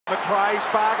McRae,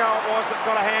 Spargo it was that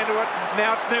got a hand to it.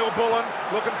 Now it's Neil Bullen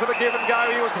looking for the give and go.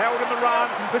 He was held in the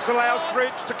run. This allows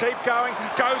Fridge to keep going.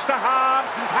 Goes to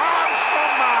Harms. Harms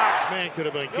from mark. Man could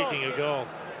have been kicking a goal.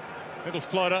 Little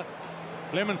floater.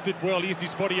 Lemons did well. Used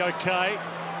his body okay.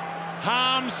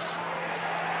 Harms.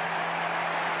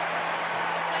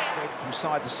 From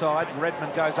side to side.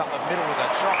 Redmond goes up the middle with a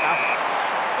shocker.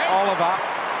 Oliver.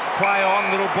 Play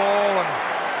on. Little ball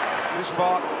and this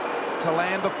spot to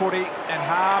land the footy, and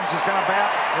Harms is going to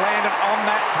about land it on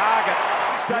that target.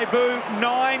 His debut,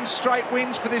 9 straight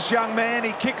wins for this young man.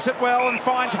 He kicks it well and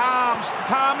finds Harms.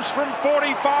 Harms from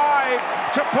 45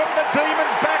 to put the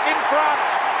Demons back in front.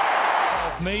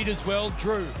 Mead as well,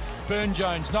 Drew.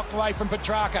 Burne-Jones knocked away from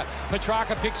Petrarca.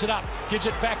 Petrarca picks it up, gives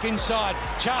it back inside.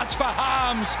 Chance for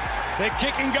Harms. They're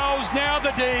kicking goals now,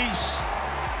 the D's.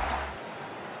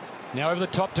 Now over the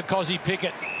top to Cozzy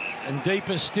Pickett. And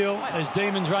deeper still, as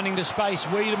Demons running to space.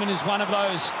 Wiedemann is one of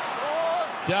those.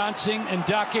 Dancing and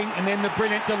ducking, and then the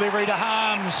brilliant delivery to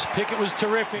Harms. Pickett was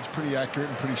terrific. It's pretty accurate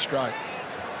and pretty straight.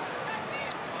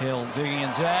 Hill zigging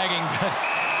and zagging, but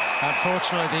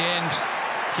unfortunately the end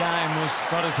game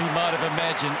was not as he might have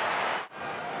imagined.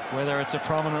 Whether it's a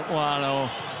prominent one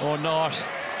or not.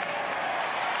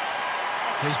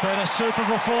 He's been a super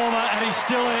performer, and he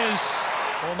still is.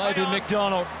 Or maybe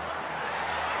McDonald.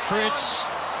 Fritz.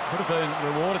 Could have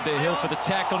been rewarded there, Hill, for the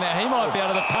tackle. Now he might be out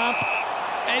of the pump.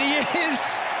 And he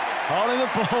is holding the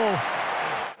ball.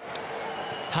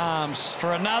 Harms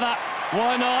for another.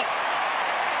 Why not?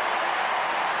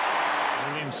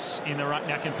 Williams in the ruck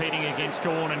now, competing against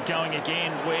Gawn and going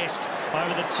again. West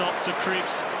over the top to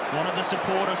Cripps. Wanted the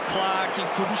support of Clark. He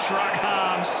couldn't shrug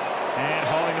Harms. And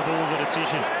holding the ball, the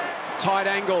decision. Tight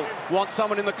angle. Wants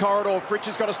someone in the corridor. Fritsch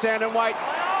has got to stand and wait.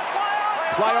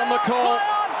 Play on the call.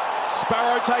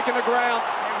 Sparrow taking the ground.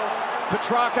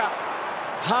 Petrarca.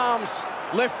 Harms.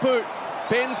 Left boot.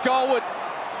 Bends goalward.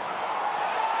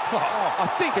 Oh, I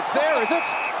think it's there, is it?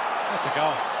 That's a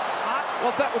goal.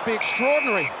 Well, that would be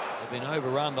extraordinary. They've been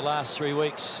overrun the last 3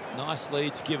 weeks. Nice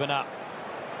leads given up.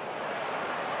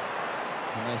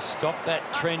 Can they stop that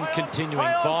trend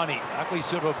continuing? Viney, ugly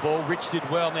sort of a ball. Rich did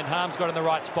well, and then Harms got in the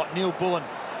right spot. Neil Bullen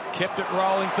kept it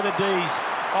rolling for the D's.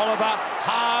 Oliver,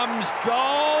 Harms,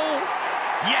 goal.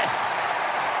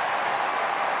 Yes!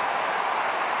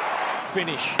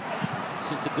 Finish.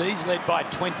 Since the D's led by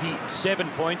 27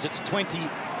 points, it's 20-7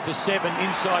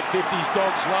 inside 50's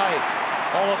Dogs' way.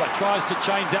 Oliver tries to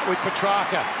change that with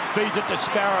Petrarca. Feeds it to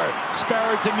Sparrow.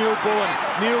 Sparrow to Neil Bullen.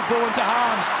 Neil Bullen to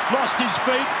Harms. Lost his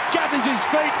feet. Gathers his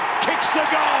feet. Kicks the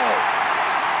goal.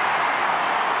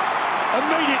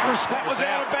 Immediate response. That was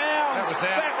out of bounds.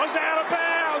 That was out of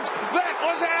bounds. That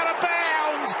was out of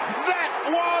bounds. That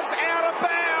was out of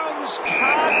bounds.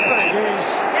 Can't be. It is.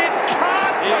 It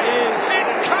can't be. It is. It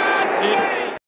can't be.